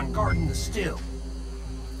another one guarding the still.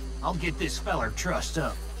 I'll get this feller trussed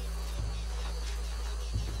up.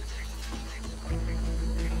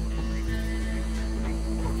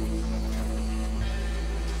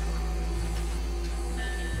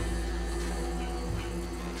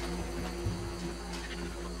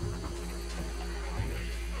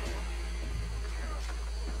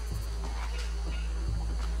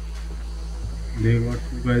 They got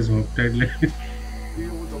two guys hog-tied like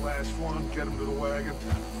Deal with the last one, get him to the wagon.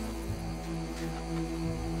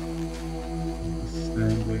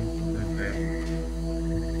 stand by that guy.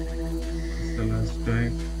 It's the last guy.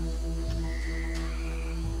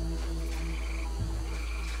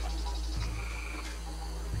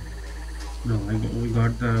 No,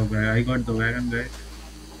 I got the wagon guy.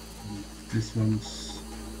 This one's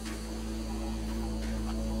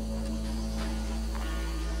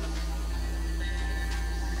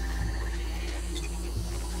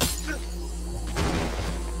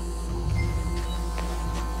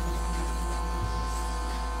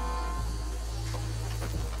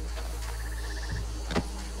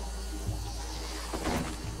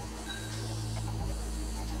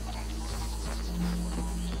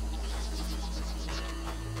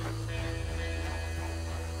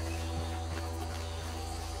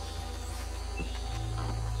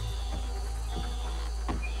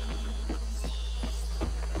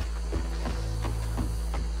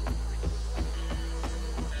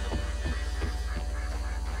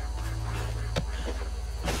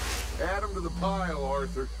Add him to the pile,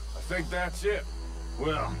 Arthur. I think that's it.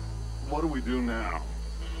 Well, what do we do now?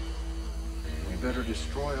 We better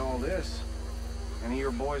destroy all this. Any of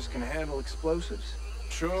your boys can handle explosives?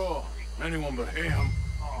 Sure. Anyone but him.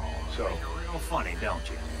 So, real funny, don't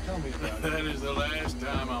you? Tell me about it. That is the last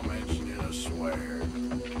time I mention it, I swear.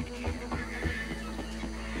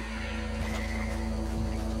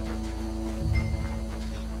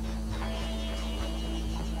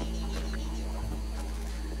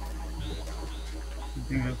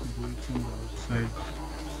 I think I have to do it from the outside.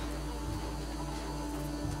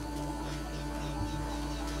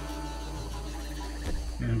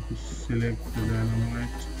 I have to select the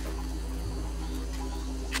dynamite.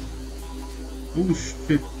 Oh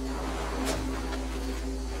shit.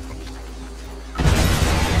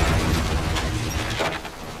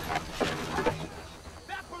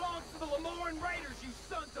 That belongs to the Lemoyne Raiders, you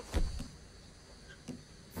sons of...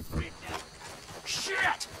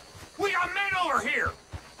 Shit! We got men over here!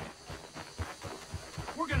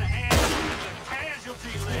 We're gonna add you to the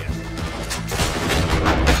casualty list.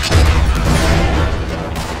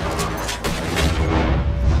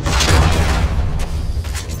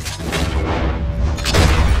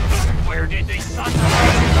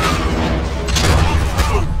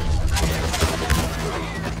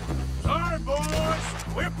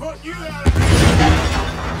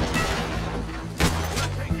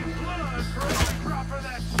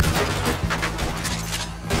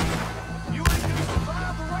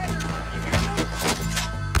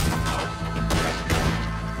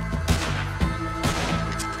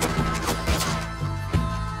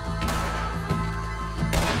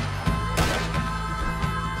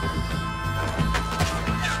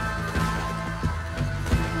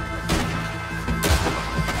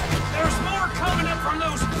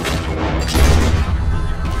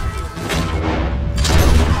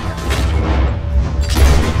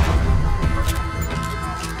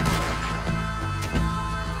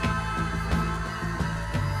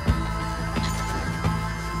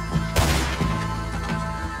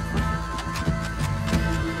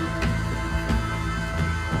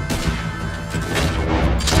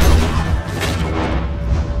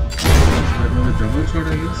 one shot,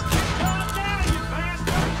 I guess.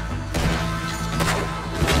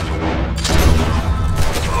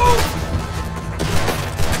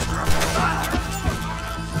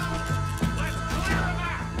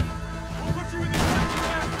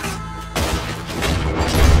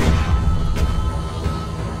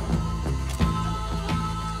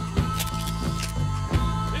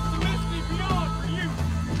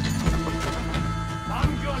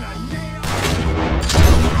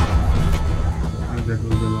 That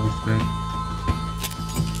was the last guy.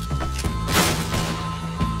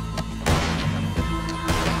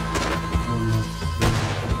 Oh no.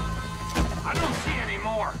 I don't see any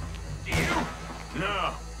more. Do you?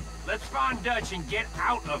 No. Let's find Dutch and get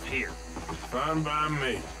out of here. Fine by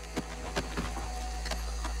me.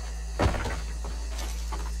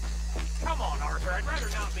 Come on, Arthur. I'd rather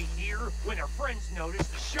not be here when our friends notice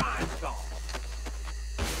the shine's gone.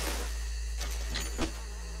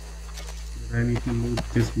 I need to loot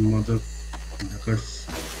this motherfuckers.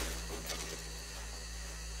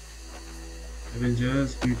 I will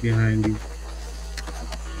just be behind you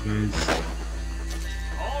guys.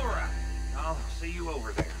 All right. I'll see you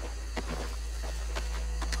over there.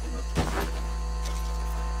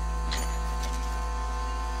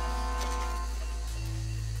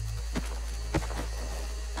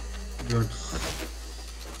 Got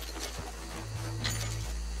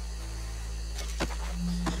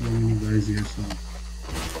so many guys here,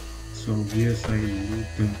 so yes, I loot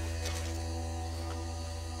them.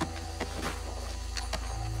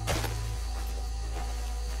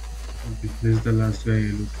 Okay, this is the last guy I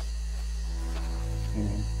loot.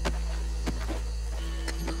 Oh.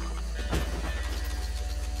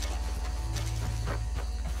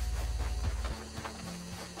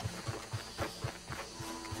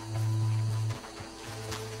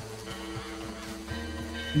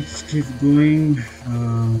 Let's keep going.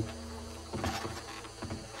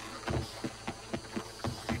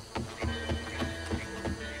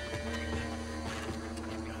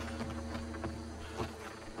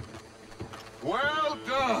 Well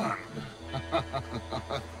done.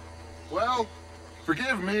 Well,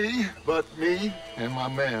 forgive me, but me and my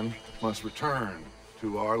men must return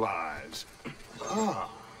to our lives.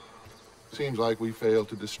 Seems like we failed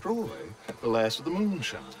to destroy the last of the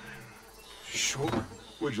moonshine. Sure.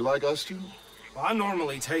 Would you like us to? Well, I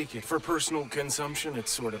normally take it for personal consumption.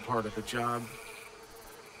 It's sort of part of the job.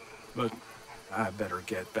 But I better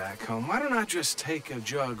get back home. Why don't I just take a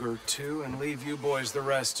jug or two and leave you boys the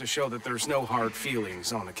rest to show that there's no hard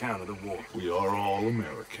feelings on account of the war? We are all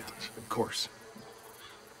Americans. Of course.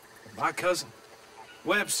 My cousin,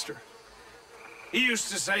 Webster, he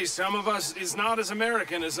used to say some of us is not as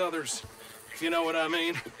American as others, if you know what I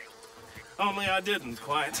mean. Only I didn't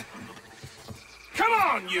quite. Come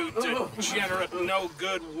on, you degenerate,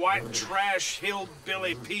 no-good, white trash,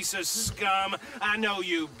 hillbilly piece of scum. I know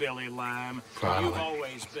you, Billy Lime. Finally. You've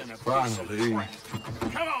always been a piece Finally. of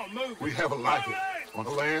crap. Come on, move. We have a life on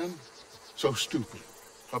a land so stupid,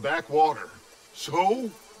 a backwater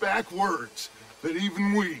so backwards that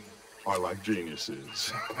even we are like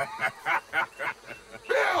geniuses.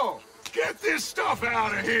 Bill, get this stuff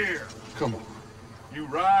out of here. Come on, you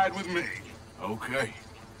ride with me. Okay.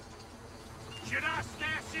 Should I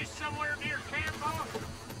stash this somewhere near camp, boss?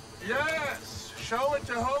 Yes, show it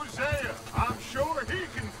to Hosea. I'm sure he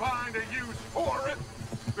can find a use for it.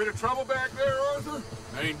 Bit of trouble back there, Arthur?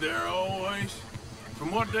 Ain't there always?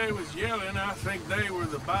 From what they was yelling, I think they were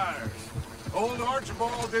the buyers. Old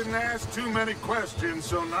Archibald didn't ask too many questions,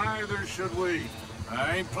 so neither should we.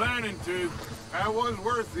 I ain't planning to. That was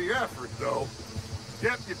worth the effort, though.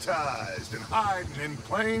 Deputized and hiding in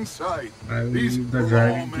plain sight. I will These use the poor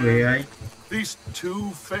driving to men, AI. These two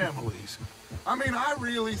families. I mean, I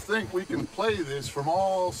really think we can play this from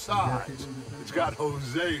all sides. It's got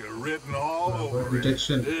Hosea written all over it.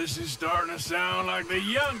 Detection. This is starting to sound like the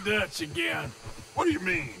young Dutch again. What do you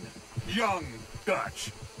mean, young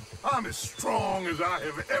Dutch? I'm as strong as I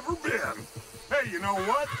have ever been. Hey, you know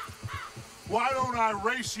what? Why don't I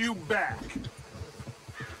race you back?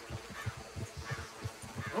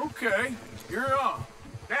 Okay, you're on.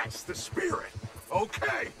 That's the spirit.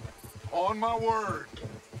 Okay, on my word.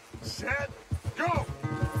 Set, go!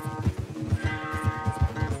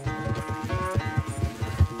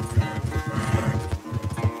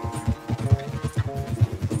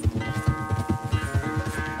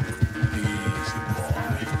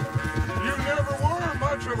 You never were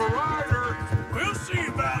much of a rider. We'll see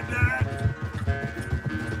about that.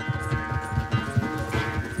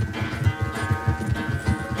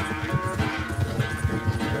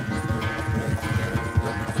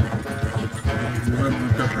 I'm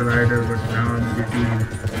not much of a rider, but now I'm getting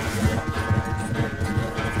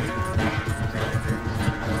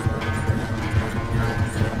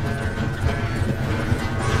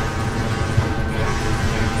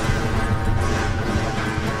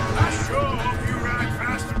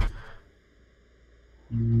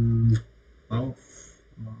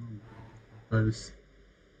but it's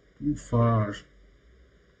too far.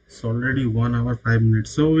 It's already 1 hour 5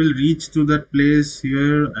 minutes. So we'll reach to that place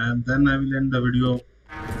here and then I will end the video.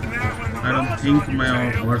 I don't think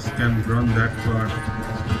my horse can run that far.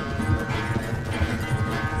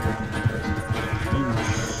 Oh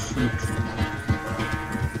shoot.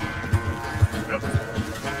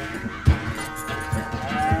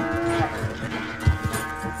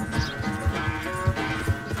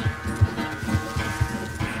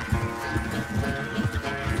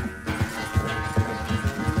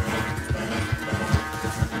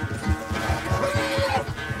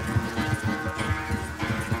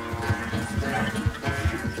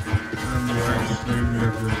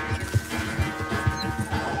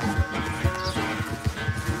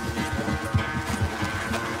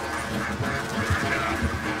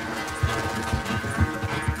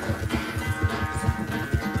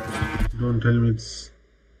 Don't tell me it's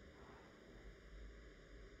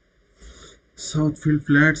Southfield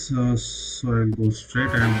Flats, so I'll go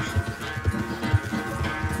straight and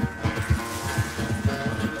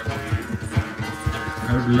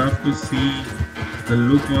I would love to see the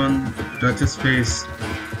look on Dutch's face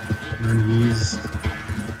when he's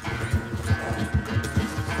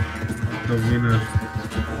not the winner.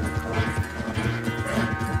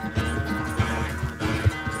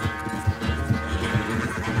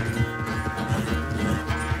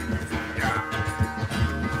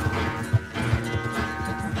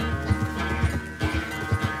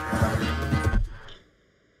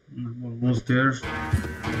 I'm almost there.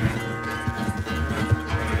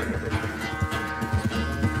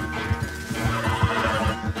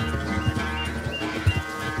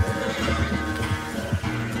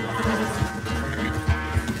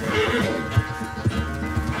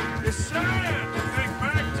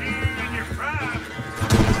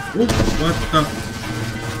 Oh, what the?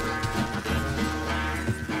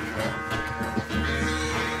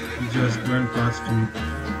 He just went past me.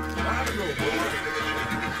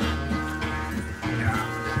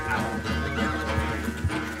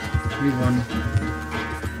 He won.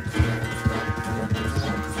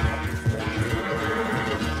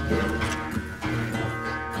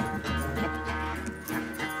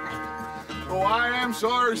 Oh, I am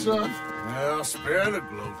sorry, son. Well, spare the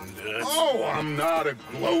gloating, Dutch. Oh, I'm not a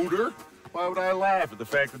gloater. Why would I laugh at the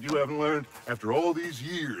fact that you haven't learned, after all these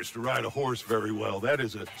years, to ride a horse very well? That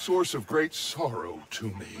is a source of great sorrow to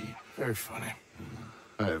me. Very funny.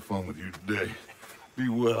 I had fun with you today. Be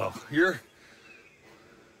well.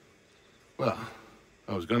 Well,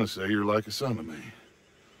 I was gonna say you're like a son to me.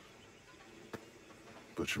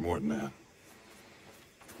 But you're more than that.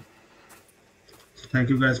 Thank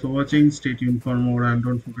you guys for watching. Stay tuned for more and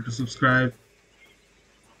don't forget to subscribe.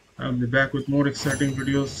 I'll be back with more exciting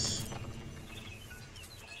videos.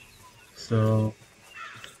 So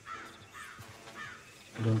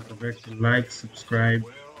don't forget to like, subscribe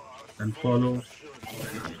and follow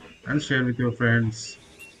and share with your friends.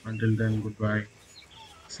 Until then, goodbye.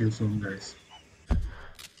 See you soon, guys.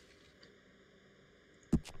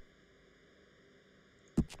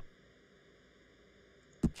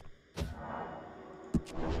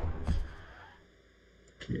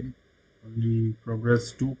 Okay, only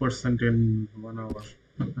progress 2% in 1 hour.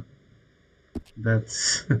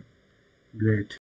 That's great.